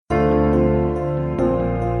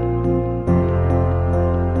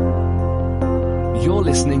You're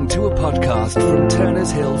listening to a podcast from Turners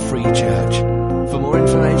Hill Free Church. For more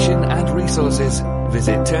information and resources,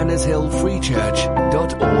 visit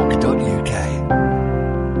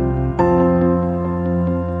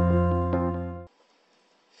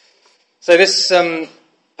turnershillfreechurch.org.uk. So this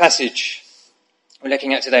passage we're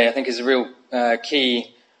looking at today, I think, is a real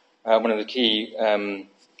key, one of the key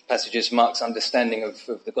passages for Mark's understanding of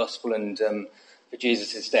the gospel and for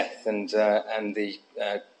Jesus' death and the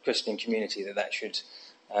Christian community that should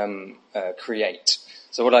create.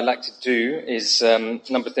 So what I'd like to do is a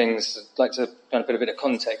number of things. I'd like to kind of put a bit of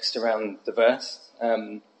context around the verse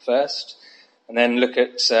first, and then look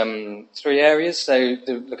at three areas. So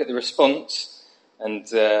look at the response and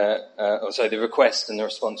the request and the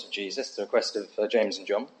response of Jesus, the request of James and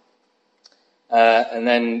John, and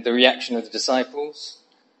then the reaction of the disciples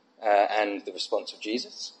and the response of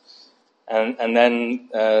Jesus, and then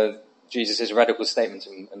Jesus' radical statement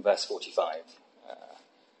in verse 45,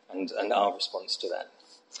 and our response to that.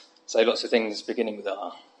 So lots of things beginning with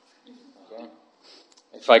R. Okay.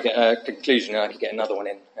 If I get a conclusion, I could get another one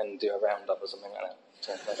in and do a roundup or something like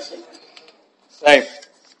that.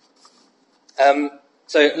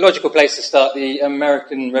 So logical place to start, the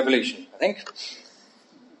American Revolution, I think.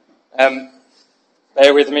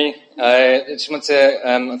 Bear with me. I just want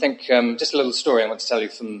to, just a little story I want to tell you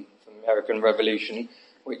from the American Revolution,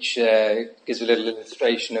 which gives a little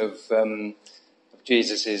illustration of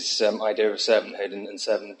Jesus' idea of servanthood and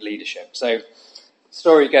servant leadership. So the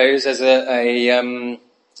story goes, as a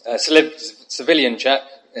civilian chap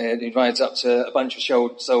who rides up to a bunch of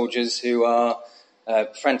soldiers who are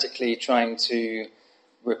frantically trying to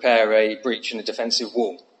repair a breach in a defensive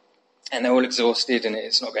wall. And they're all exhausted and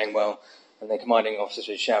it's not going well. And the commanding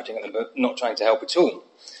officer is shouting at them, but not trying to help at all.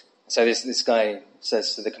 So this guy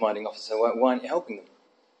says to the commanding officer, why aren't you helping them?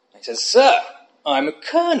 And he says, "Sir, I'm a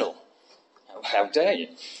colonel." How dare you?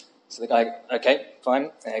 So the guy, okay,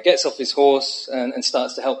 fine, gets off his horse and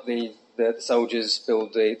starts to help the soldiers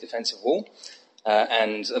build the defensive wall.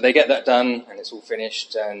 And they get that done, and it's all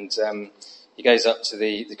finished. And he goes up to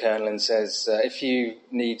the colonel and says, if you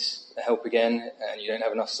need help again and you don't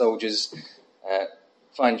have enough soldiers,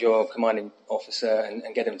 find your commanding officer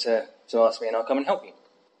and get him to ask me, and I'll come and help you.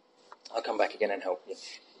 I'll come back again and help you.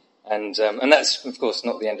 And that's, of course,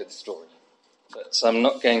 not the end of the story. But I'm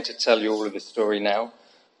not going to tell you all of the story now.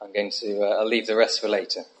 I'm going to, I'll leave the rest for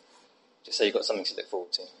later, just so you've got something to look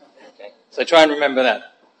forward to. Okay. So try and remember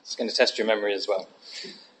that. It's going to test your memory as well.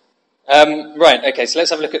 Right, okay, so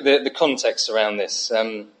let's have a look at the context around this,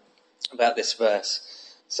 about this verse.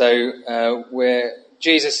 So where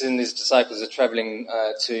Jesus and his disciples are travelling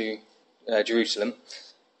to Jerusalem.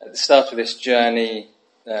 At the start of this journey,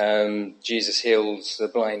 Jesus heals the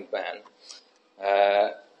blind man.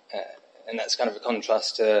 And that's kind of a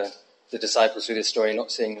contrast to the disciples through this story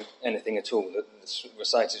not seeing anything at all. The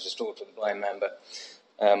reciters just talked to the blind man, but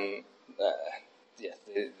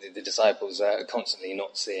the disciples are constantly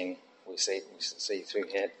not seeing. We see through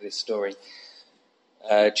here this story.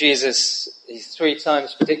 Jesus, he 3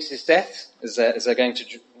 times predicts his death as they're going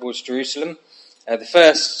towards Jerusalem. The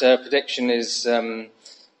first prediction is,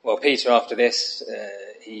 Peter after this,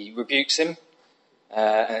 he rebukes him.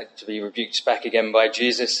 To be rebuked back again by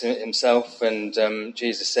Jesus himself, and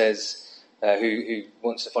Jesus says, who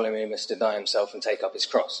wants to follow me must deny himself and take up his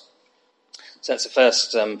cross. So that's the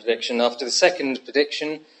first prediction. After the second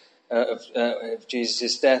prediction of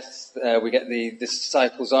Jesus' death, we get the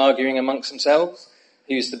disciples arguing amongst themselves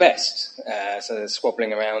who's the best. So they're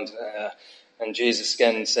squabbling around, and Jesus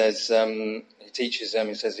again says, he teaches them,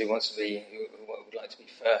 he says who would like to be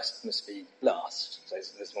first must be last. So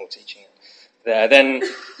there's more teaching there. Then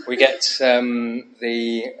we get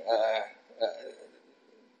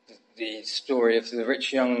the story of the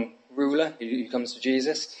rich young ruler who comes to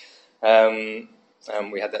Jesus.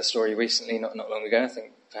 We had that story recently, not long ago, I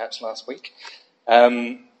think perhaps last week.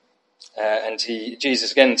 And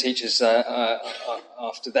Jesus again teaches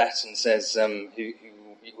after that and says who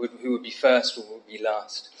would be first or would be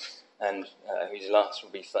last, and who's last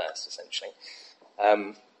will be first, essentially.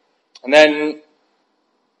 And then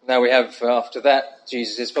now we have, after that,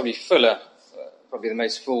 Jesus is probably fuller, probably the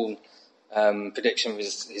most full prediction of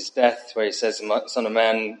his death, where he says the Son of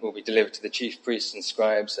Man will be delivered to the chief priests and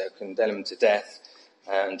scribes, they condemn him to death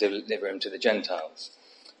and deliver him to the Gentiles.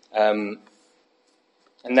 And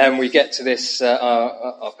then we get to this,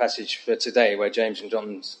 our passage for today, where James and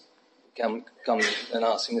John come and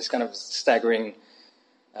ask him this kind of staggering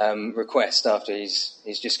request after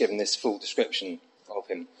he's just given this full description of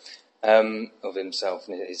him. Of himself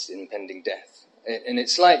and his impending death. And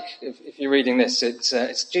it's like, if you're reading this,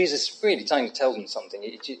 it's Jesus really trying to tell them something.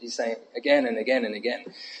 He's saying again and again and again,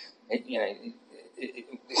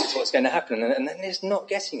 this is what's going to happen, and then he's not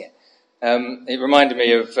getting it. It reminded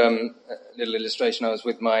me of a little illustration. I was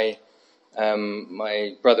with my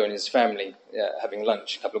brother and his family having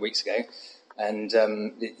lunch a couple of weeks ago, and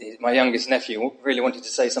my youngest nephew really wanted to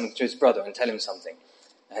say something to his brother and tell him something,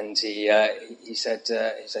 and he said,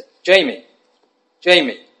 Jamie.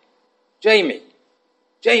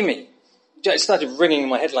 It started ringing in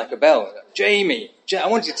my head like a bell. Jamie. I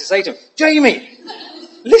wanted to say to him, Jamie,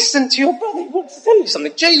 listen to your brother. He wants to tell you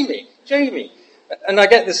something. Jamie. And I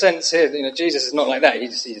get the sense here, Jesus is not like that.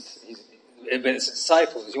 He's his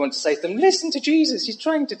disciples. You want to say to them, listen to Jesus. He's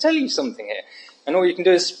trying to tell you something here. And all you can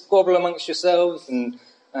do is squabble amongst yourselves and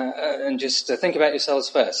just think about yourselves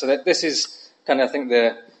first. So that this is kind of, I think,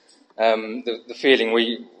 the feeling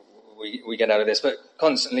we get out of this. But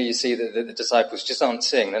constantly you see that the disciples just aren't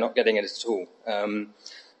seeing. They're not getting it at all.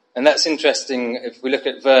 And that's interesting. If we look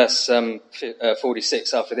at verse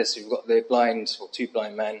 46, after this, we've got the two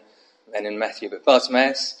blind men in Matthew. But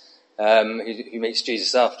Bartimaeus, who meets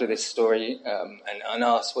Jesus after this story and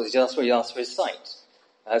asks, what did he ask for? He asked for his sight.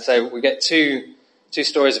 So we get two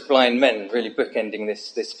stories of blind men really bookending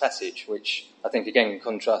this passage, which I think again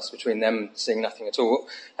contrasts between them seeing nothing at all.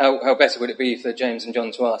 How better would it be for James and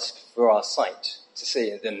John to ask for our sight, to see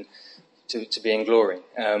it, than to be in glory?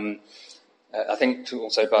 I think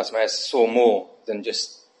also Bartimaeus saw more than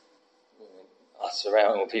just us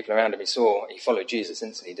around or people around him. He followed Jesus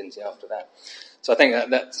instantly, didn't he, after that? So I think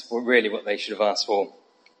that's really what they should have asked for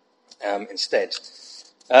instead.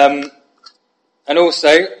 And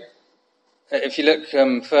also, if you look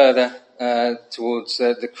further towards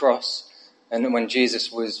the cross, and when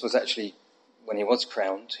Jesus was actually, when he was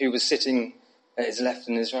crowned, who was sitting at his left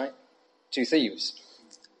and his right? Two thieves.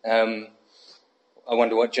 I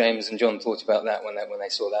wonder what James and John thought about that when they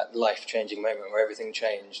saw that life-changing moment where everything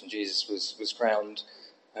changed and Jesus was crowned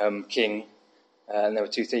king, and there were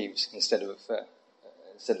two thieves instead of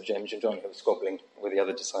James and John, who were squabbling with the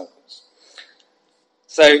other disciples.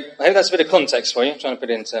 So I hope that's a bit of context for you. I'm trying to put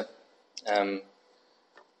it into a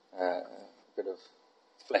bit of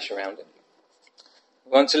flesh around it.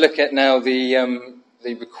 We want to look at now the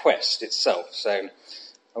request itself. So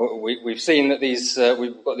we've seen that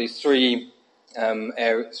we've got these three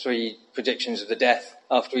predictions of the death.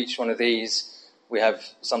 After each one of these, we have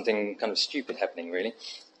something kind of stupid happening, really.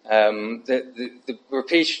 The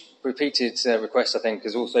repeated request, I think,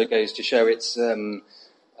 also goes to show its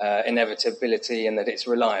inevitability and that it's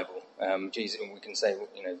reliable. Jesus, we can say,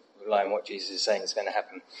 rely on what Jesus is saying is going to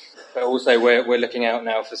happen. But also we're looking out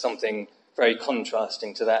now for something very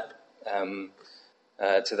contrasting to that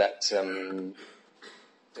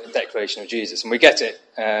declaration of Jesus. And we get it.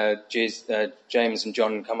 James and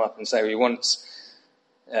John come up and say, we want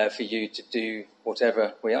for you to do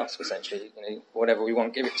whatever we ask, essentially. Whatever we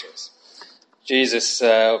want, give it to us. Jesus,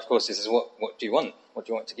 of course, says, what do you want? What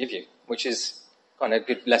do you want to give you? Which is kind of a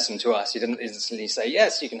good lesson to us. He didn't instantly say,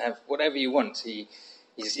 yes, you can have whatever you want.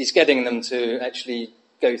 He's getting them to actually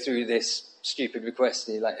go through this stupid request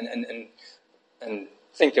and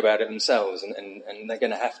think about it themselves, and they're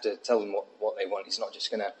going to have to tell them what they want. He's not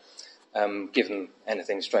just going to give them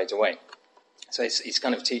anything straight away. So he's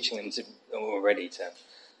kind of teaching them already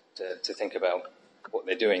to think about what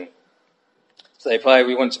they're doing. So they reply,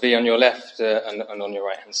 we want to be on your left and on your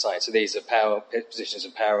right-hand side. So these are positions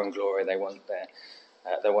of power and glory. They want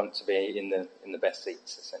to be in the best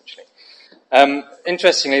seats, essentially.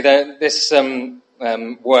 Interestingly, this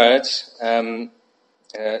word, I'm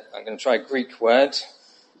going to try a Greek word.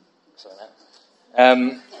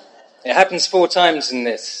 It happens 4 times in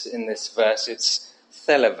this verse. It's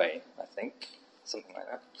theleve, I think, something like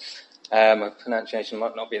that. My pronunciation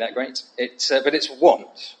might not be that great. But it's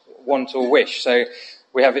want or wish. So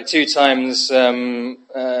we have it 2 times at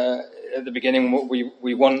the beginning.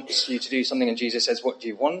 We want you to do something, and Jesus says, "What do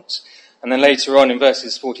you want?" And then later on in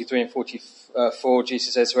verses 43 and 44,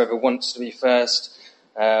 Jesus says, "Whoever wants to be first,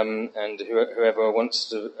 and whoever wants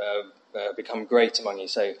to become great among you."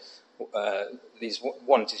 So these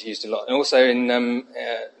want is used a lot, and also in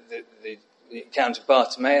the account of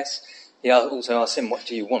Bartimaeus, he also asks him, "What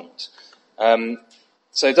do you want?"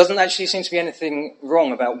 So it doesn't actually seem to be anything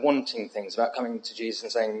wrong about wanting things, about coming to Jesus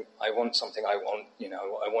and saying, "I want something. I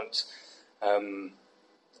want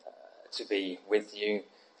to be with you,"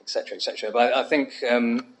 etc., etc. But I think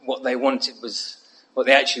what they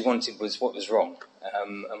actually wanted was what was wrong,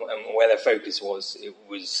 and where their focus was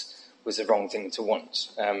the wrong thing to want.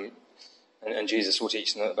 And Jesus will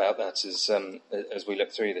teach them about that as we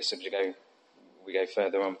look through this as we go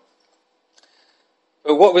further on.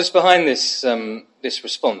 But what was behind this this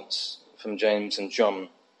response from James and John?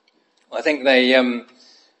 I think they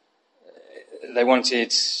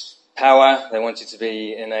wanted power. They wanted to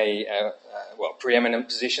be in a preeminent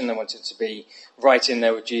position. They wanted to be right in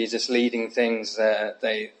there with Jesus, leading things.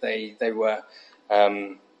 They were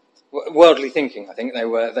worldly thinking. I think they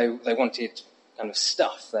wanted kind of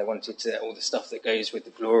stuff. They wanted all the stuff that goes with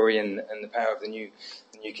the glory and the power of the new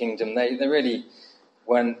kingdom. They really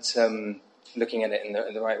weren't looking at it in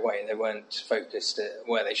the right way. They weren't focused at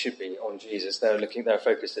where they should be on Jesus. They were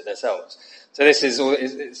focused at themselves. So this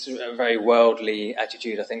it's a very worldly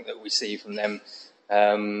attitude, I think, that we see from them.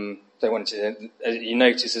 They wanted to, you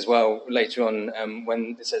notice as well later on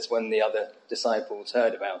when it says when the other disciples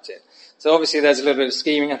heard about it. So obviously there's a little bit of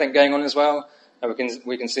scheming, I think, going on as well. And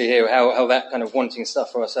we can see here how that kind of wanting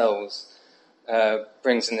stuff for ourselves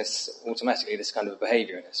brings in this automatically this kind of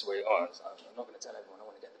behaviour in us. I'm not going to tell everyone I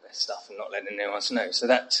want to get the best stuff and not letting anyone else know. So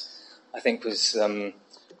that, I think, was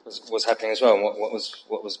happening as well. And what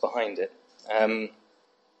was behind it. And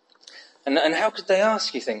how could they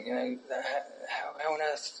ask? You think, how on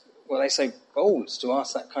earth were they so bold to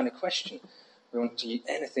ask that kind of question? We want to eat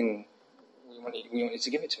anything. We want you to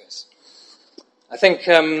give it to us. I think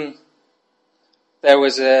there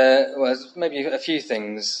was maybe a few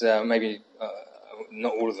things. Maybe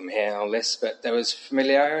not all of them here on our list, but there was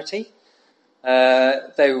familiarity.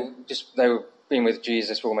 They were being with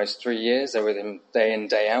Jesus for almost 3 years. They were with him day in,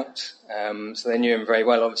 day out. So they knew him very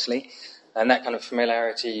well, obviously. And that kind of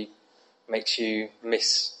familiarity makes you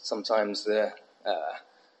miss sometimes the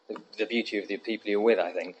beauty of the people you're with,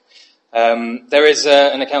 I think. There is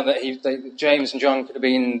an account that James and John could have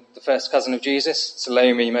been the first cousin of Jesus.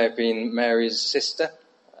 Salome may have been Mary's sister.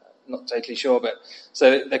 Not totally sure, but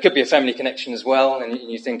so there could be a family connection as well. And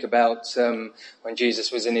you think about when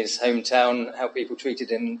Jesus was in his hometown, how people treated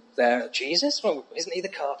him there. Jesus? Well, isn't he the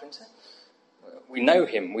carpenter? We know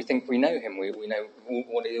him. We think we know him. We know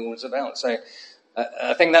what he was about. So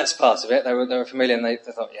I think that's part of it. They were familiar, and they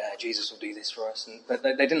thought, yeah, Jesus will do this for us. But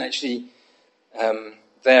they didn't actually,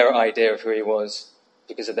 their idea of who he was,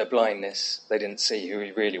 because of their blindness, they didn't see who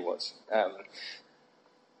he really was. I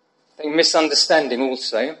think misunderstanding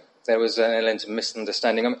also. There was an element of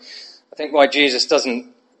misunderstanding. I think why Jesus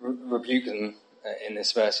doesn't rebuke them in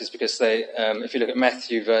this verse is because they, if you look at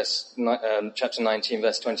Matthew chapter 19,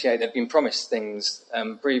 verse 28, they've been promised things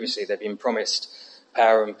previously. They've been promised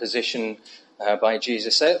power and position by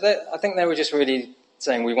Jesus. So I think they were just really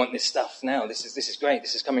saying, we want this stuff now. This is great.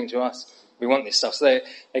 This is coming to us. We want this stuff. So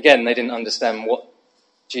they didn't understand what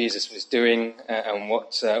Jesus was doing and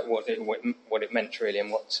what it meant really,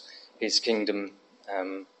 and what his kingdom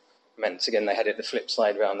meant. Again, they had it the flip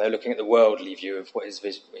side around. They're looking at the worldly view of what his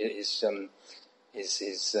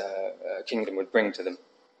kingdom would bring to them.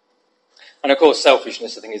 And of course,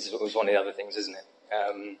 selfishness, I think, was one of the other things, isn't it?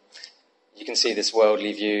 You can see this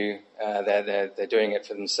worldly view. They're doing it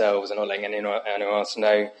for themselves and not letting anyone else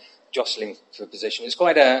know, jostling for position. It's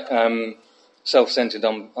quite a self-centered,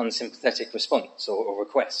 unsympathetic response or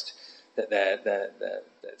request that they're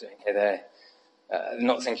doing here. They're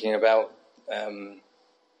not thinking about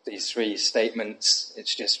these three statements.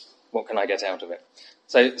 It's just, what can I get out of it?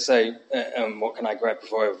 So what can I grab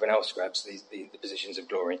before everyone else grabs the positions of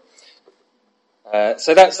glory?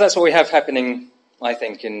 So that's what we have happening, I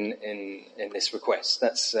think, in this request.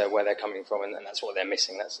 That's where they're coming from, and that's what they're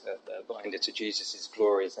missing. That's they're blinded to Jesus'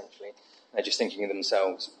 glory, essentially. They're just thinking of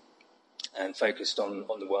themselves and focused on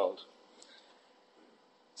the world.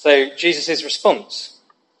 So Jesus' response,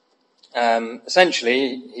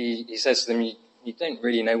 essentially, he says to them, you don't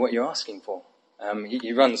really know what you're asking for.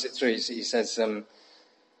 He runs it through. He says,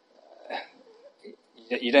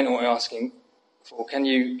 you don't know what you're asking for. Can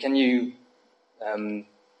you drink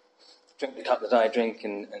the cup that I drink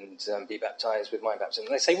and be baptized with my baptism?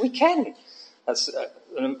 And they say, we can. That's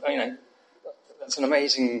that's an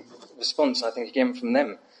amazing response, I think, again from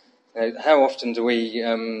them. How often do we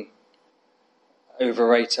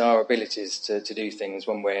overrate our abilities to do things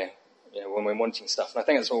when we're wanting stuff? And I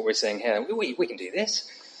think that's what we're saying here. We can do this.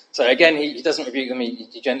 So again, he doesn't rebuke them.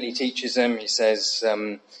 He gently teaches them. He says,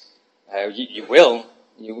 you will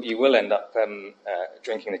end up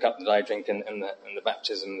drinking the cup that I drink and the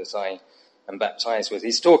baptism that I am baptized with.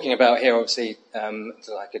 He's talking about here, obviously,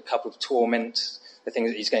 like a cup of torment, the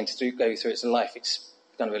things that he's going to go through. It's a life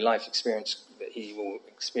experience that he will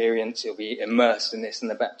experience. He'll be immersed in this, in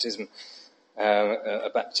the baptism, a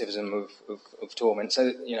baptism of torment.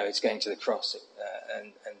 So, it's going to the cross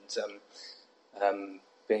and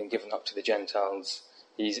being given up to the Gentiles.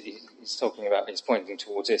 He's talking about, he's pointing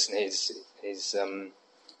towards this and his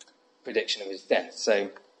prediction of his death.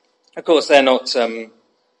 So Of course, they're not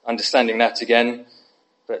understanding that again,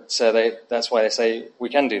 but that's why they say we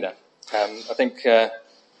can do that. I think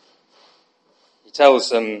he tells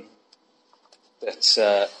them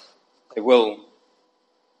that they will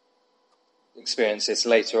experience this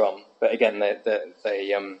later on, but again, they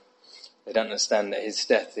don't understand that his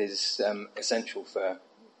death is essential for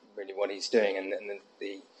really what he's doing and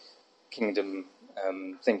the kingdom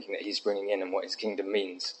thinking that he's bringing in and what his kingdom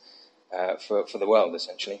means for the world,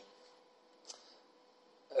 essentially.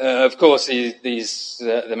 Of course,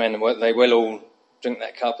 the men, they will all drink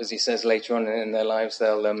that cup, as he says later on in their lives.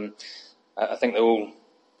 I think they'll all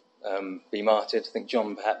be martyred. I think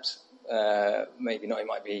John, perhaps, maybe not. He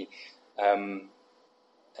might be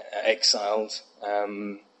exiled,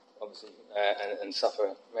 obviously, and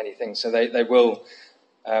suffer many things. So they will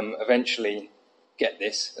eventually get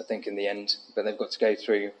this, I think, in the end. But they've got to go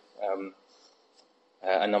through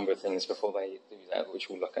a number of things before they do that, which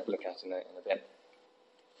we'll look at in a bit.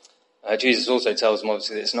 Jesus also tells them,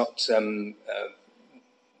 obviously, that it's not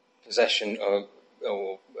possession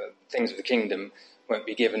or things of the kingdom won't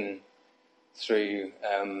be given through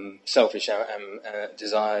selfish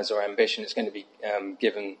desires or ambition. It's going to be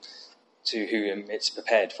given to who it's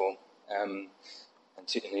prepared for, and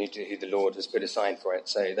to who the Lord has put aside for it.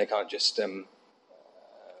 So they can't just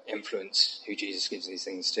influence who Jesus gives these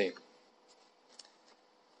things to.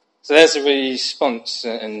 So there's a response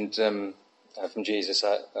from Jesus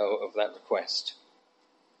of that request.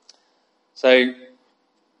 So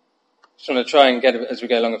just want to try and get, as we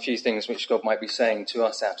go along, a few things which God might be saying to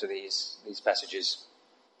us out of these passages.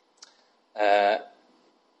 And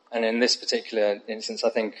in this particular instance,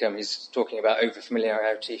 I think he's talking about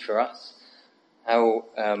over-familiarity for us. How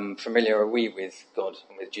familiar are we with God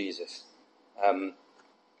and with Jesus? We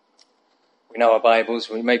know our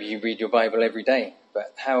Bibles. Maybe you read your Bible every day,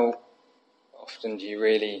 but how often do you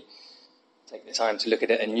really take the time to look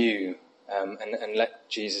at it anew and let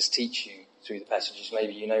Jesus teach you through the passages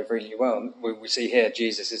maybe you know really well? We see here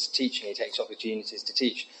Jesus is teaching. He takes opportunities to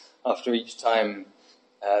teach. After each time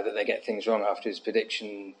that they get things wrong, after his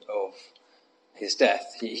prediction of his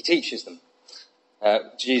death, he teaches them.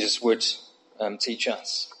 Jesus would teach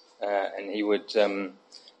us, and he would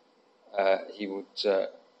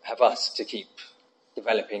have us to keep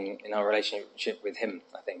developing in our relationship with him,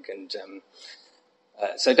 I think. And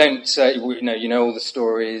so don't you know all the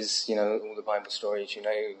stories, all the Bible stories, you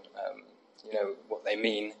know what they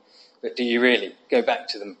mean, but do you really go back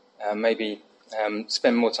to them? Maybe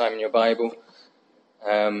spend more time in your Bible.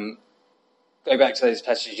 Go back to those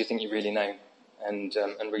passages you think you really know, and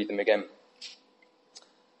read them again.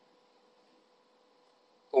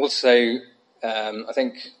 Also, I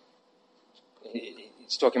think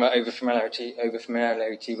it's talking about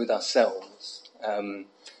over-familiarity with ourselves.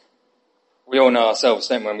 We all know ourselves,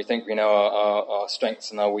 don't we? When we think we know our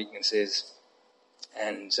strengths and our weaknesses,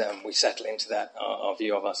 and we settle into that, our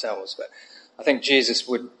view of ourselves. But I think Jesus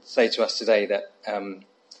would say to us today that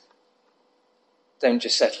don't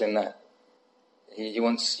just settle in that. He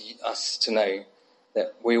wants us to know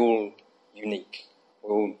that we're all unique.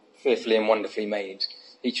 We're all fearfully and wonderfully made.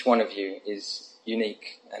 Each one of you is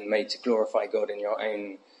unique and made to glorify God in your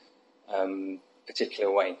own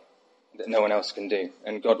particular way that no one else can do.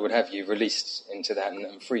 And God would have you released into that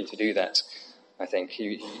and free to do that, I think.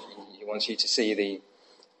 He wants you to see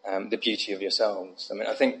the beauty of yourselves. I mean,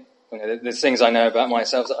 I think there's things I know about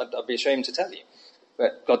myself that I'd be ashamed to tell you.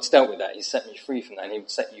 But God's dealt with that. He's set me free from that, and he would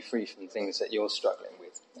set you free from things that you're struggling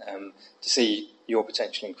with, to see your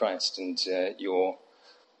potential in Christ and your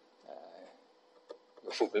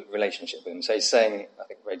full relationship with him. So he's saying, I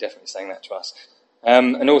think very definitely saying that to us.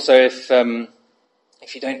 And also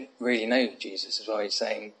if you don't really know Jesus as well, he's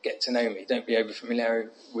saying, get to know me. Don't be over familiar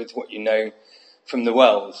with what you know from the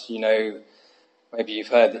world. Maybe you've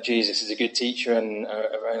heard that Jesus is a good teacher and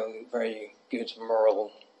a very, very good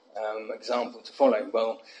moral example to follow.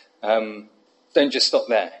 Well, don't just stop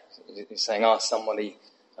there. He's saying, ask somebody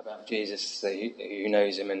about Jesus who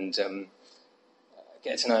knows him and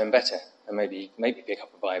get to know him better. And maybe pick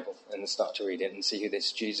up a Bible and start to read it and see who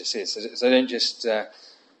this Jesus is. So don't just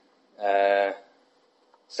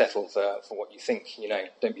settle for what you think you know.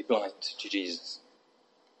 Don't be blind to Jesus.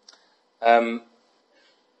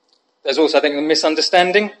 There's also, I think, the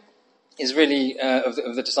misunderstanding is really of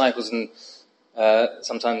the disciples, and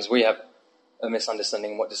sometimes we have a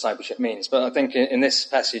misunderstanding of what discipleship means. But I think in this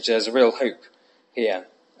passage there's a real hope here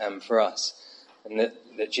for us, and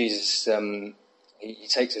that Jesus he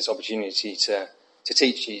takes this opportunity to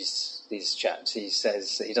teach these chaps. He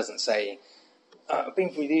says that he doesn't say, I've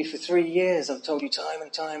been with you for 3 years. I've told you time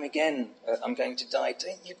and time again I'm going to die.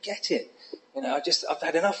 Don't you get it? I've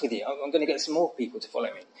had enough with you. I'm going to get some more people to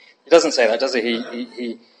follow me. He doesn't say that, does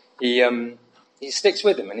he? He sticks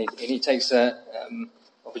with them, and he takes a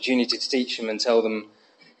opportunity to teach them and tell them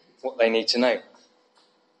what they need to know.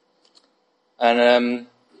 And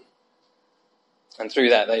through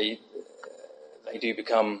that, they do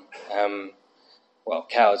become,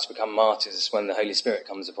 cowards become martyrs when the Holy Spirit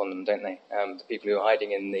comes upon them, don't they? The people who are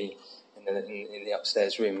hiding in the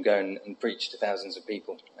upstairs room go and preach to thousands of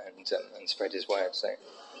people and spread his word. So,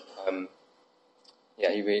 I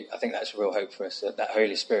think that's a real hope for us, that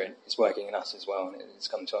Holy Spirit is working in us as well, and it's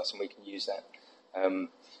come to us, and we can use that and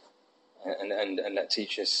let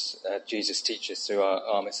Jesus teach us through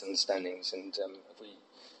our misunderstandings. And if we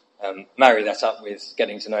marry that up with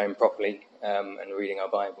getting to know him properly and reading our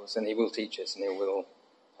Bibles, then he will teach us, and he will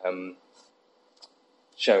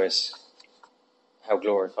show us how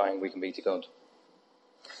glorifying we can be to God.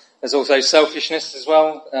 There's also selfishness as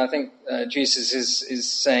well. I think Jesus is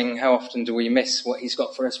saying, how often do we miss what he's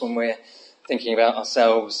got for us when we're thinking about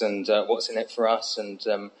ourselves and what's in it for us? And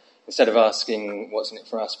instead of asking what's in it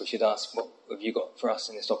for us, we should ask, what have you got for us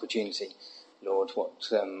in this opportunity, Lord?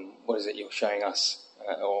 What is it you're showing us,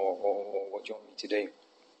 or what do you want me to do?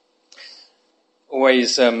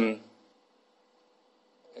 Always, the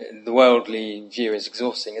worldly view is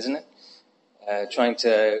exhausting, isn't it? Trying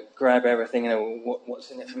to grab everything, what's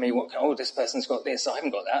in it for me? This person's got this, I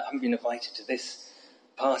haven't got that. I haven't been invited to this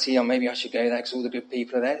party, or maybe I should go there because all the good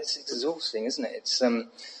people are there. It's exhausting, isn't it? It's I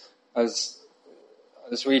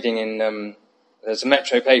was reading in there's a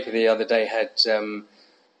Metro paper the other day had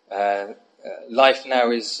life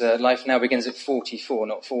now begins at 44,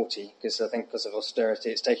 not 40, because I think because of austerity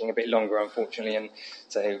it's taking a bit longer, unfortunately, and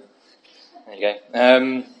so there you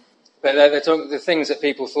go. But they're talking the things that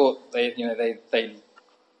people thought they'd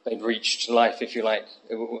reached life, if you like.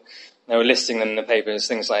 They were listing them in the papers,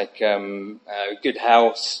 things like a good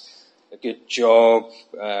house, a good job,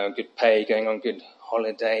 good pay, going on good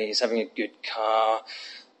holidays, having a good car,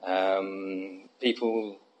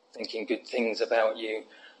 people thinking good things about you,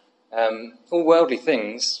 all worldly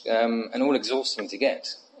things, and all exhausting to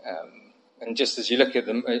get. And just as you look at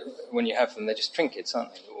them, when you have them, they're just trinkets,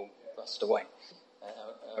 aren't they? They're all rust away.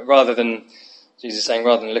 Rather than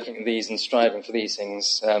looking at these and striving for these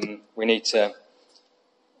things, we need to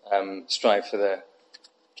strive for the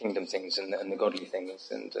kingdom things and the godly things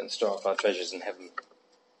and store up our treasures in heaven.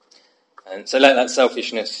 And so let that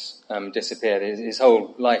selfishness disappear. His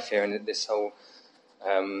whole life here and this whole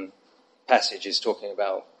passage is talking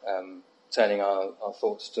about turning our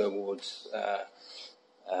thoughts towards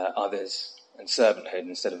others and servanthood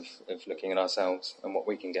instead of looking at ourselves and what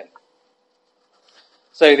we can get.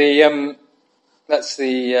 So that's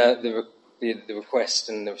the request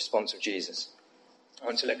and the response of Jesus. I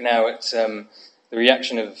want to look now at the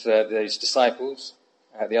reaction of those disciples,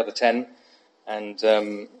 the other 10, and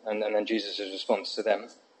then Jesus' response to them.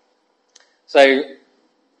 So,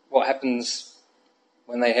 what happens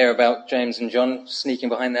when they hear about James and John sneaking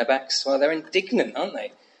behind their backs? Well, they're indignant, aren't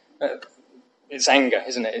they? It's anger,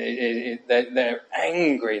 isn't it? They're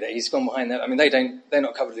angry that he's gone behind them. I mean, they're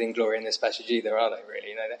not covered in glory in this passage either, are they,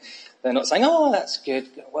 really? They're not saying, oh, that's good,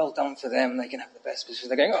 well done for them, they can have the best position.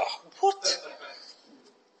 They're going, oh, what?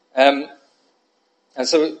 And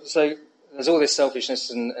so there's all this selfishness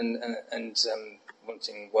and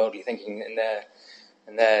wanting worldly thinking in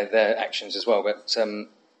their actions as well. But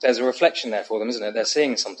there's a reflection there for them, isn't it? They're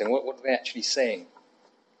seeing something. What are they actually saying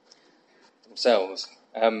themselves?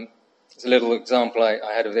 There's a little example I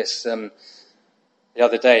had of this the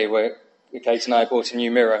other day where Kate and I bought a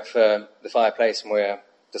new mirror for the fireplace and we're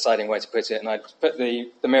deciding where to put it. And I put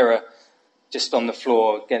the mirror just on the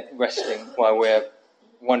floor, resting while we're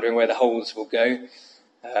wondering where the holes will go.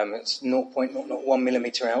 It's 0.01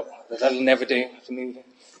 millimetre out. That'll never do. I have to move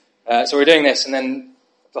it. So we're doing this, and then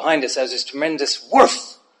behind us there's this tremendous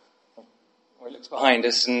woof. We looked behind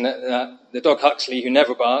us, and the dog Huxley, who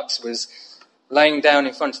never barks, was laying down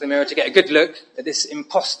in front of the mirror to get a good look at this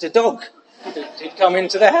imposter dog who'd come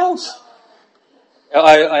into the house.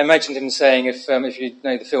 I imagined him saying, if you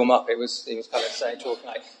know the film Up, he was kind of saying, talking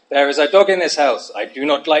like, there is a dog in this house. I do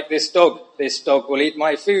not like this dog. This dog will eat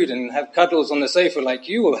my food and have cuddles on the sofa like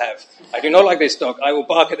you will have. I do not like this dog. I will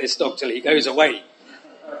bark at this dog till he goes away.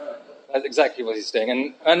 That's exactly what he's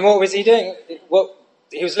doing. And what was he doing?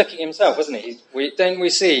 He was looking at himself, wasn't he? We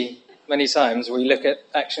see many times we look at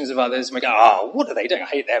actions of others and we go, what are they doing? I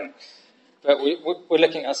hate them. But we're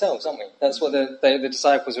looking at ourselves, aren't we? That's what the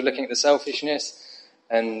disciples were looking at, the selfishness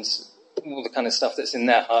and all the kind of stuff that's in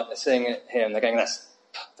their heart. They're seeing it here and they're going, that's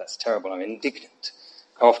terrible, I'm indignant.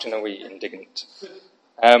 How often are we indignant?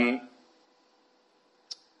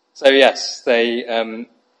 So So yes, it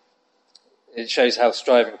shows how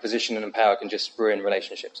striving, position and power can just ruin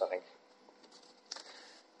relationships, I think.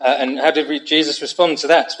 And how did Jesus respond to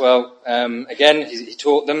that? Well, again, he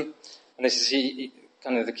taught them, and this is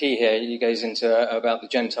kind of the key here. He goes into about the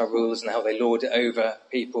Gentile rules and how they lord it over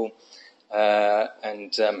people,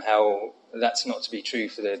 and how that's not to be true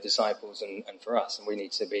for the disciples and for us, and we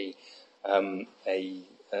need to be a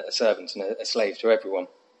servant and a slave to everyone.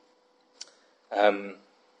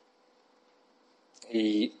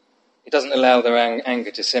 He doesn't allow their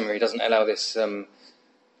anger to simmer. He doesn't allow this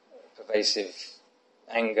pervasive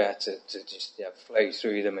anger to just flow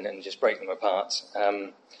through them and just break them apart.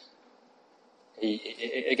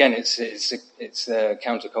 Again, it's a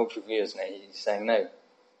countercultural view, isn't it? He's saying no,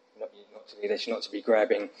 you're not to be this, you're not to be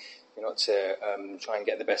grabbing, you're not to try and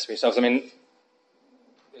get the best for yourselves. I mean,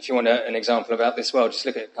 if you want an example about this, well, just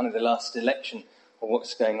look at kind of the last election or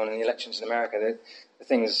what's going on in the elections in America. The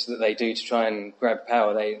things that they do to try and grab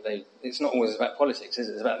power, it's not always about politics, is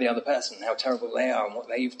it? It's about the other person, how terrible they are and what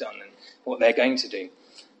they've done and what they're going to do.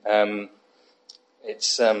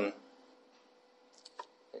 It's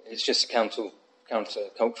just a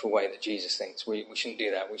countercultural way that Jesus thinks. We shouldn't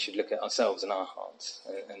do that. We should look at ourselves and our hearts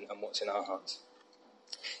and what's in our hearts.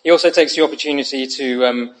 He also takes the opportunity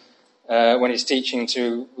to, when he's teaching,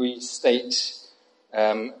 to restate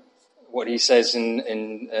what he says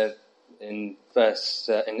in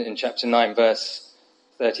chapter 9, verse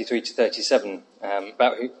 33 to 37,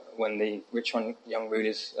 about when the rich young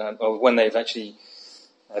rulers, or when they've actually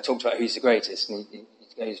talked about who's the greatest, and he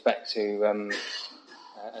goes back to an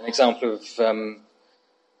example of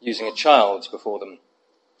using a child before them.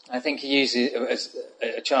 I think he uses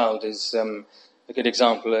a child as a good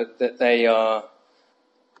example that they are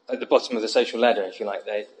at the bottom of the social ladder, if you like.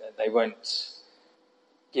 They won't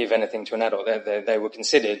give anything to an adult. They were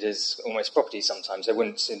considered as almost property sometimes. They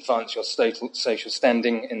wouldn't advance your social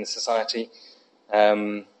standing in the society.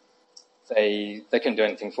 They couldn't do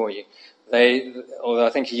anything for you. Although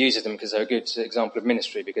I think he uses them because they're a good example of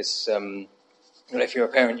ministry, because if you're a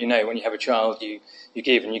parent, you know when you have a child, you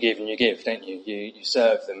give and you give and you give, don't you? You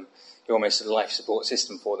serve them. You're almost a life support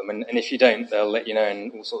system for them. And if you don't, they'll let you know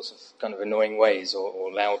in all sorts of kind of annoying ways or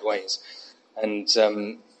loud ways. And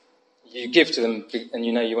you give to them, and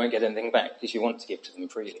you know you won't get anything back because you want to give to them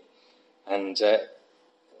freely. And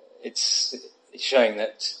it's showing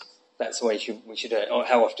that that's the way we should do it. Or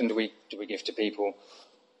how often do we give to people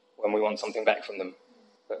when we want something back from them?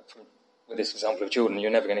 But with this example of children,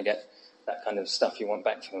 you're never going to get that kind of stuff you want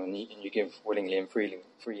back from them, and you give willingly and freely.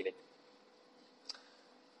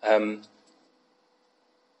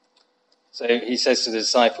 So he says to the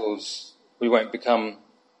disciples, we won't become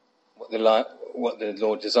what the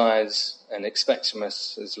Lord desires and expects from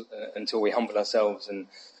us until we humble ourselves and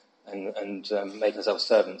make ourselves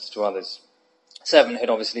servants to others. Servanthood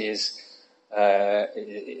obviously is a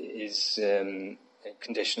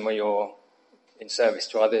condition where you're in service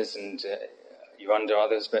to others and you're under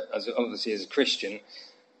others. But obviously as a Christian,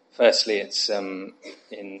 firstly it's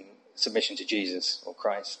in submission to Jesus or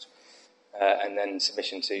Christ, and then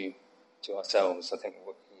submission to ourselves. I think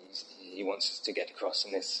what he wants us to get across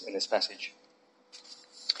in this passage.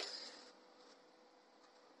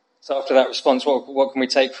 So after that response, what can we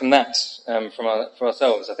take from that for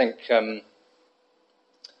ourselves? I think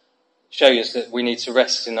show us that we need to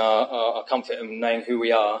rest in our comfort in knowing who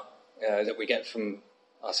we are, that we get from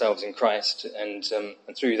ourselves in Christ, and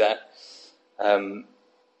through that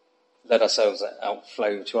let ourselves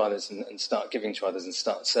outflow to others and start giving to others and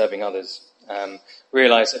start serving others.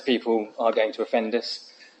 Realise that people are going to offend us.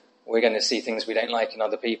 We're going to see things we don't like in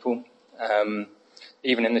other people.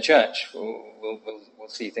 Even in the church, we'll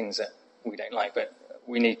see things that we don't like, but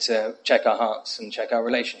we need to check our hearts and check our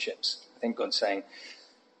relationships. I think God's saying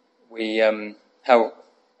how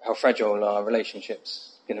fragile our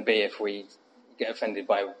relationships going to be if we get offended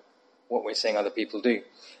by what we're seeing other people do.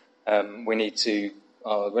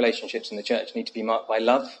 Our relationships in the church need to be marked by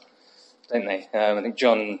love, don't they? I think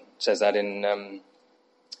John says that in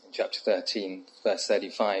chapter 13, verse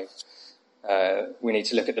 35. We need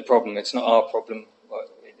to look at the problem. It's not our problem.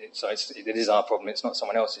 It is our problem. It's not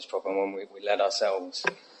someone else's problem when we let ourselves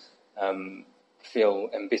feel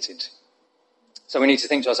embittered. So we need to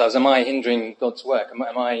think to ourselves, am I hindering God's work?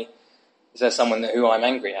 Is there someone who I'm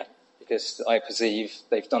angry at because I perceive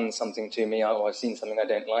they've done something to me or I've seen something I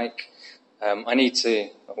don't like? We need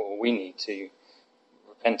to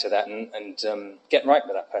repent of that and get right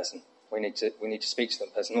with that person. We need to speak to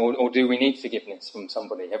that person. Or do we need forgiveness from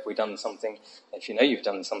somebody? Have we done something? If you know you've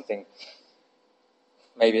done something,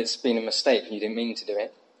 maybe it's been a mistake and you didn't mean to do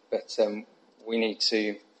it, but we need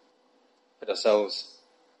to put ourselves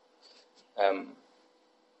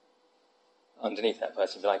underneath that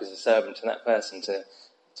person, if you like, as a servant to that person to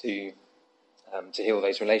heal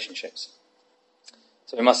those relationships.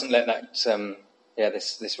 So we mustn't let that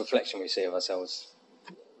this reflection we see of ourselves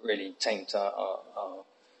really taint our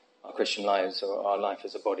Christian lives or our life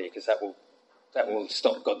as a body, because that will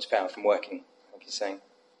stop God's power from working, I think he's saying.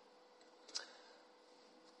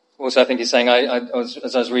 Also, I think he's saying,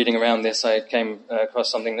 as I was reading around this, I came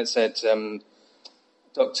across something that said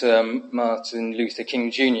Dr. Martin Luther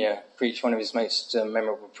King Jr. preached one of his most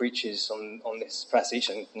memorable preaches on this passage,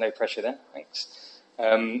 and no pressure there, thanks.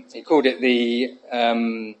 He called it the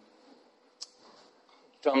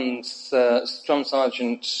drum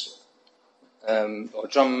sergeant or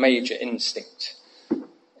drum major instinct.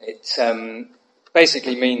 It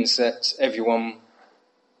basically means that everyone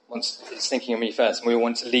is thinking of me first, and we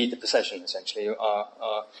want to lead the procession, essentially. We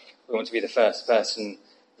want to be the first person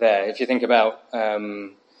there. If you think about,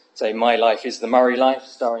 say, My Life is the Murray Life,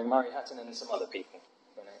 starring Murray, Hatton and some other people.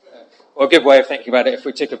 Or a good way of thinking about it, if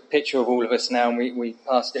we took a picture of all of us now and we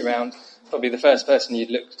passed it around, probably the first person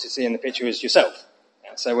you'd look to see in the picture is yourself.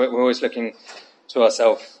 Yeah, so we're always looking to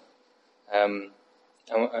ourselves and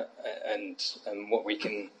what we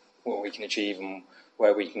can achieve and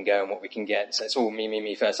where we can go and what we can get. So it's all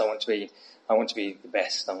me first. I want to be the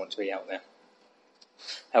best. I want to be out there.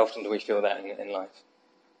 How often do we feel that in life?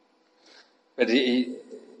 But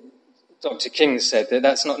Dr. King said that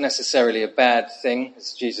that's not necessarily a bad thing.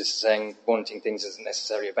 As Jesus is saying, wanting things isn't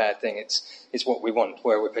necessarily a bad thing. It's what we want,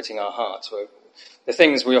 where we're putting our hearts. The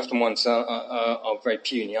things we often want are very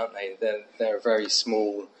puny, aren't they? They're a very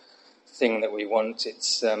small thing that we want.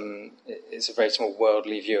 It's a very small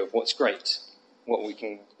worldly view of what's great, what we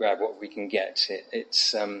can grab, what we can get.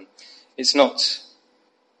 It's not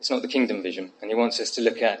the kingdom vision, and he wants us to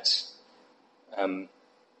look at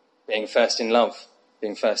being first in love,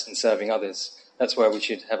 being first in serving others. That's where we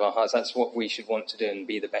should have our hearts. That's what we should want to do and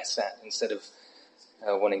be the best at, instead of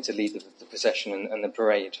wanting to lead the procession and the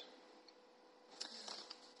parade.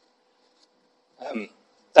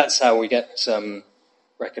 That's how we get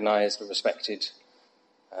recognised and respected,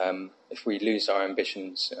 if we lose our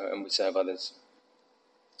ambitions and we serve others.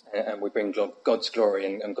 And we bring God's glory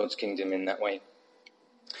and God's kingdom in that way.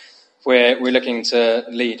 If we're looking to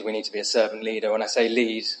lead, we need to be a servant leader. When I say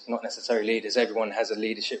lead, not necessarily leaders, everyone has a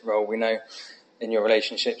leadership role. We know in your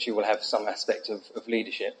relationships you will have some aspect of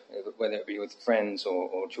leadership, whether it be with friends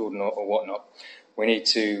or children or whatnot. We need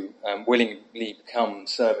to willingly become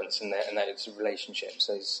servants in those relationships.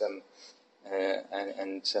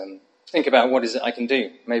 Think about what is it I can do.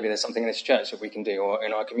 Maybe there's something in this church that we can do, or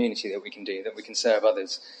in our community that we can do, that we can serve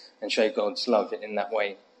others and show God's love in that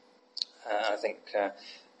way. I think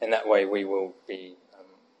in that way we will be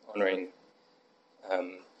honouring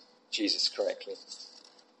Jesus correctly.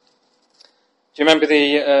 Do you remember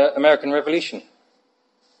the American Revolution?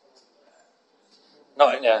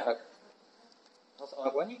 No, yeah.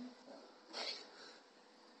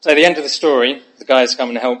 So at the end of the story, the guys come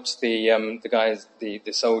and helped the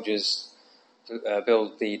soldiers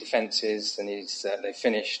build the defences, and they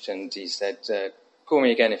finished, and he said, "Call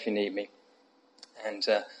me again if you need me." And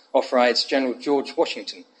off rides General George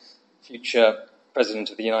Washington, future President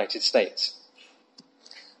of the United States.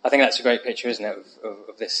 I think that's a great picture, isn't it,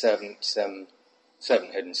 of this servanthood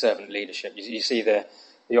and servant leadership. You see the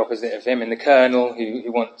opposite of him in the colonel who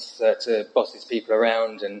wants to boss his people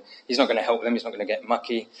around, and he's not going to help them, he's not going to get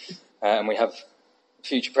mucky. And we have the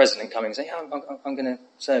future president coming and saying, I'm going to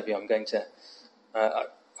serve you, I'm going to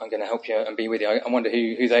help you and be with you. I wonder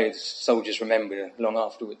who those soldiers remember long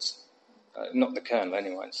afterwards. Not the colonel,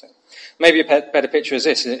 anyway. So maybe a better picture is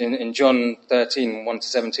this in John 13,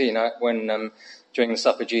 1-17, when during the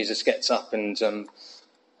supper Jesus gets up and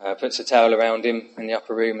puts a towel around him in the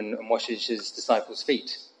upper room and washes his disciples'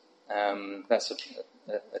 feet. That's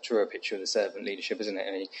a truer picture of the servant leadership, isn't it?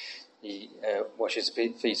 And he washes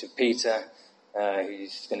the feet of Peter,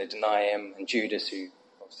 who's going to deny him, and Judas, who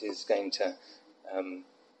obviously is going to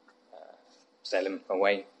sell him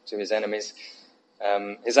away to his enemies.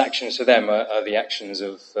 His actions for them are the actions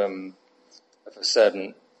of a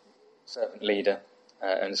servant leader,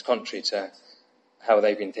 and it's contrary to how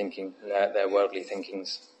they've been thinking, their worldly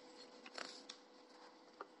thinkings.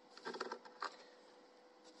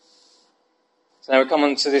 So now we come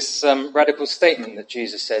on to this radical statement that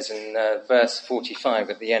Jesus says in verse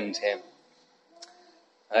 45 at the end here.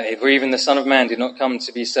 For even the Son of Man did not come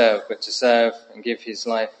to be served, but to serve and give his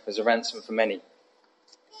life as a ransom for many.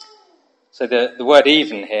 So the word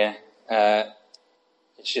even here, it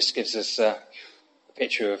just gives us a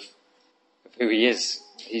picture of who he is.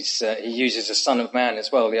 He uses a Son of Man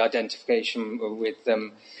as well, the identification with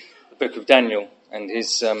the book of Daniel and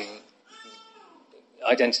his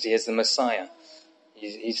identity as the Messiah.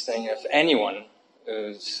 He's saying if anyone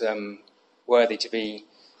who's worthy to be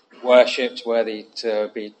worshipped, worthy to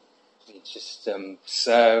be just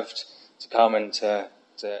served, to come and to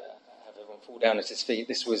have everyone fall down at his feet,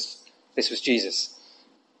 this was Jesus.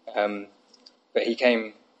 But he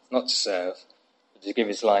came not to serve, but to give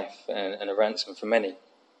his life and a ransom for many.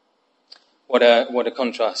 What a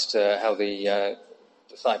contrast to how the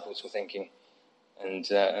disciples were thinking and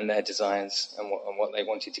their desires and what they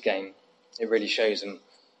wanted to gain. It really shows them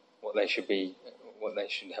what they should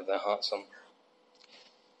have their hearts on.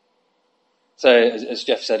 So, as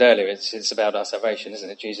Jeff said earlier, it's about our salvation, isn't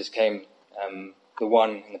it? Jesus came, the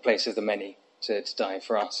one in the place of the many, to die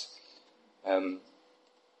for us, and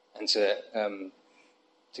to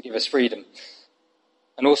give us freedom,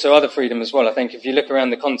 and also other freedom as well. I think if you look around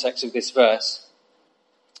the context of this verse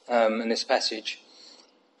and this passage,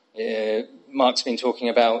 Mark's been talking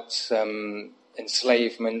about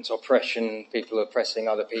enslavement, oppression, people oppressing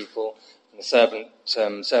other people, and the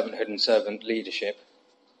servanthood and servant leadership.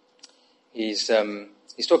 He's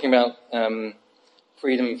talking about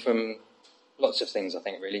freedom from lots of things, I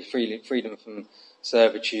think, really. Freedom from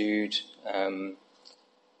servitude,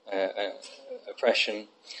 oppression.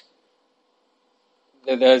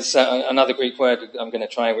 There's another Greek word I'm going to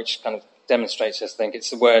try, which kind of demonstrates this. I think it's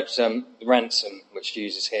the word ransom, which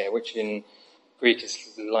uses here, which in Greek is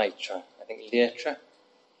lytra. I think lytra,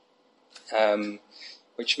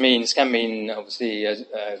 which can mean obviously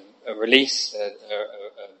a release,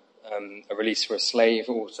 a release for a slave.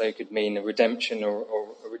 Also could mean a redemption or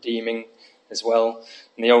a redeeming as well.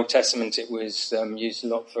 In the Old Testament, it was used a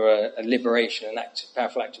lot for a liberation,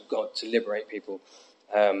 powerful act of God to liberate people,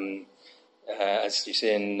 as you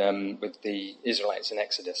see in with the Israelites in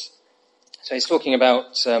Exodus. So he's talking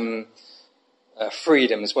about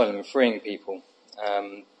freedom as well and freeing people.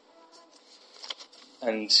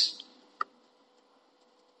 And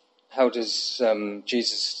how does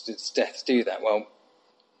Jesus' death do that? Well,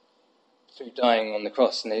 through dying on the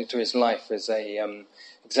cross and through his life as a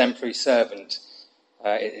exemplary servant,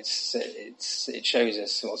 it shows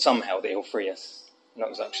us, well, somehow that he'll free us. I'm not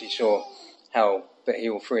exactly sure how, but he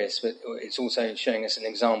will free us. But it's also showing us an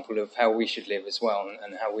example of how we should live as well,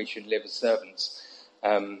 and how we should live as servants.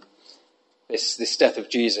 This death of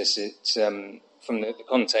Jesus, from the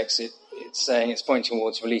context, it's saying it's pointing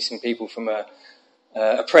towards releasing people from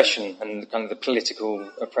oppression and kind of the political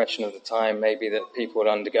oppression of the time, maybe that people are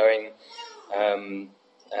undergoing, and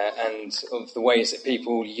of the ways that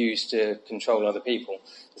people use to control other people.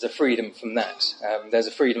 There's a freedom from that. There's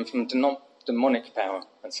a freedom from demonic power,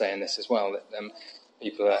 I'd say, in this as well, that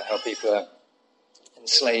how people are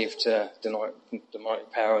enslaved to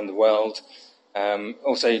demonic power in the world.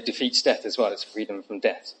 Also defeats death as well. It's freedom from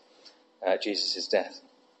death, Jesus' death.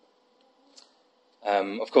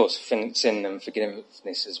 Of course, sin and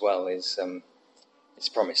forgiveness as well is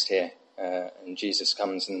promised here, and Jesus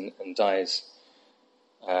comes and dies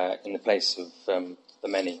in the place of the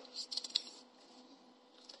many.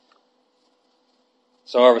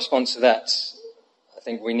 So our response to that, I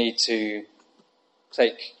think we need to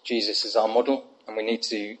take Jesus as our model, and we need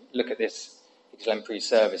to look at this exemplary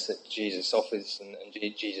service that Jesus offers and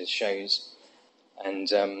Jesus shows,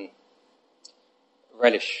 and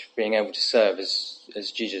relish being able to serve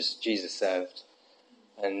as Jesus served.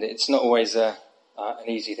 And it's not always an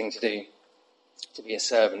easy thing to do, to be a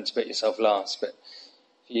servant, to put yourself last. But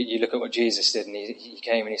you look at what Jesus did, and he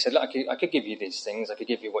came and he said, look, I could give you these things, I could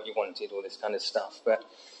give you what you wanted, all this kind of stuff, but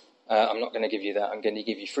I'm not going to give you that. I'm going to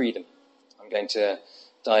give you freedom. I'm going to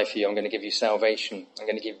die for you. I'm going to give you salvation. I'm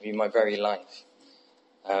going to give you my very life.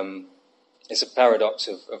 It's a paradox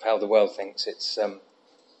of how the world thinks. It's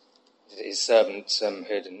his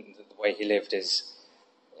servanthood and the way he lived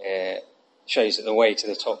shows that the way to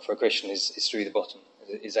the top for a Christian is through the bottom,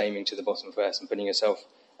 is aiming to the bottom first and putting yourself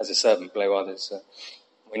as a servant below others.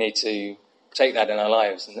 We need to take that in our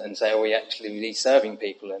lives and say, are we actually serving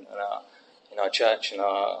people in our church, in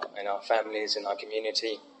our families, in our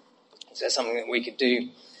community? Is there something that we could do?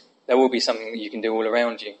 There will be something that you can do all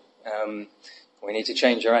around you. We need to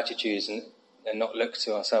change our attitudes and not look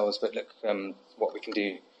to ourselves, but look what we can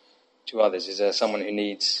do to others. Is there someone who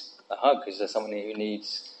needs a hug? Is there someone who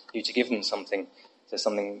needs you to give them something? Is there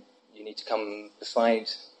something you need to come beside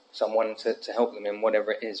someone to help them in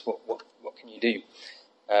whatever it is? What can you do?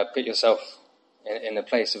 Put yourself in the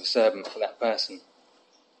place of a servant for that person.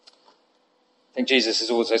 I think Jesus is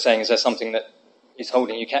also saying, is there something that is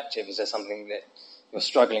holding you captive? Is there something that you're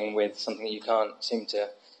struggling with, something that you can't seem to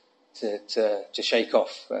shake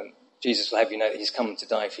off? Jesus will have you know that he's come to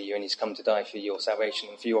die for you, and he's come to die for your salvation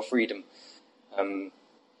and for your freedom.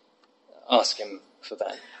 Ask him for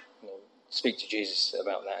that. Speak to Jesus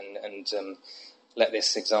about that, and let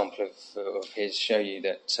this example of his show you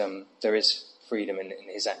that there is freedom in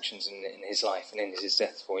his actions and in his life and in his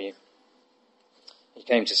death for you. He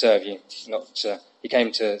came to serve you, he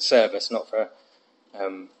came to serve us, not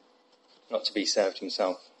to be served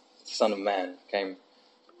himself. The Son of Man came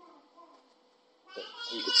that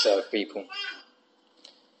he could serve people.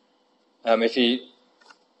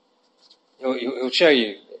 He'll show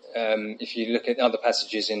you. If you look at other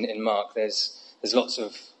passages in Mark, there's lots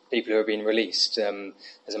of people who have been released.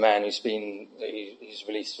 There's a man who's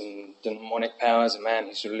released from demonic powers, a man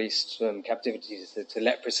who's released from captivity to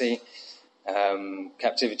leprosy,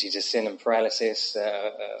 captivity to sin and paralysis,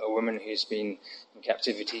 a woman who's been in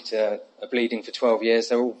captivity to a bleeding for 12 years.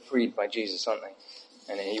 They're all freed by Jesus, aren't they?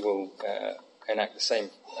 And he will enact the same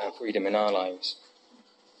freedom in our lives.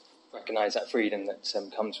 Recognise that freedom that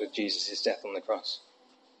comes with Jesus' death on the cross.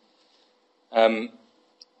 And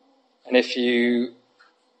if you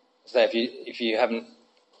haven't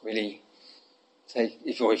really,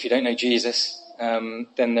 if you don't know Jesus,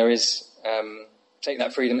 then there is take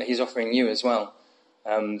that freedom that he's offering you as well,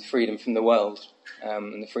 freedom from the world,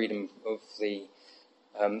 and the freedom of the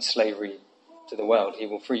slavery to the world. He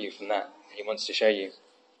will free you from that. He wants to show you.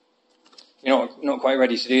 If you're not quite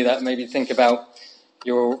ready to do that, maybe think about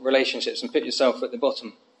your relationships and put yourself at the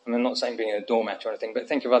bottom. And I'm not saying being a doormat or anything, but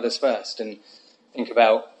think of others first and think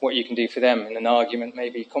about what you can do for them in an argument,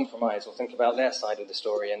 maybe compromise, or think about their side of the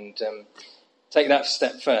story and take that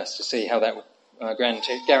step first to see how that will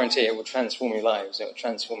guarantee it will transform your lives, it will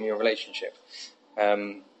transform your relationship.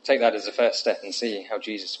 Take that as a first step and see how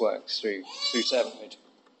Jesus works through servanthood.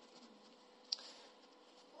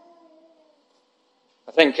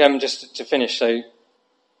 I think just to finish, so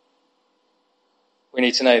we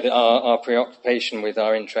need to know that our preoccupation with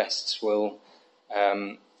our interests will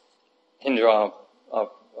hinder our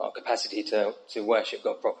capacity to worship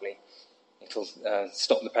God properly. It'll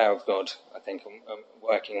stop the power of God, I think,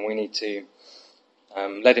 working, and we need to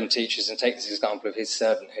let him teach us and take this example of his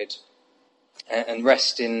servanthood and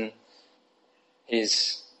rest in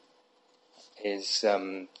his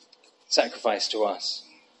sacrifice to us.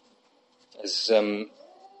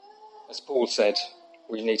 As Paul said,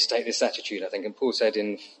 we need to take this attitude, I think. And Paul said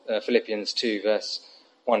in Philippians 2, verse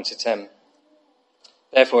 1 to 10,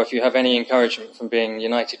 "Therefore, if you have any encouragement from being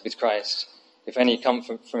united with Christ, if any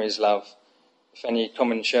comfort from his love, if any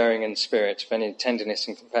common sharing in spirit, if any tenderness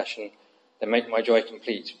and compassion, then make my joy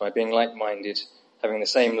complete by being like-minded, having the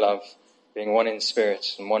same love, being one in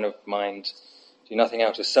spirit and one of mind. Do nothing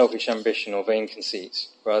out of selfish ambition or vain conceit,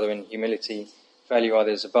 rather in humility value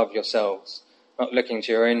others above yourselves, not looking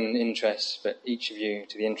to your own interests, but each of you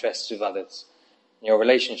to the interests of others. In your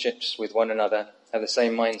relationships with one another, have the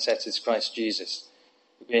same mindset as Christ Jesus,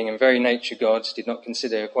 who being in very nature God, did not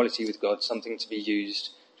consider equality with God something to be used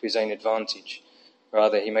to his own advantage.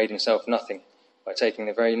 Rather, he made himself nothing by taking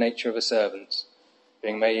the very nature of a servant,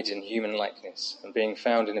 being made in human likeness, and being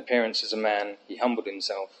found in appearance as a man, he humbled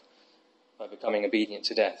himself by becoming obedient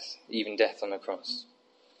to death, even death on a cross.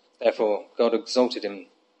 Therefore, God exalted him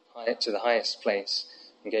to the highest place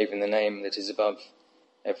and gave him the name that is above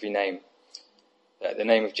every name, that at the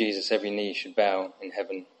name of Jesus every knee should bow in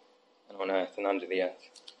heaven and on earth and under the earth."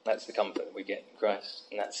 That's the comfort that we get in Christ,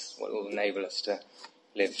 and that's what will enable us to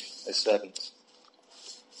live as servants.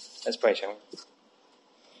 Let's pray, shall we?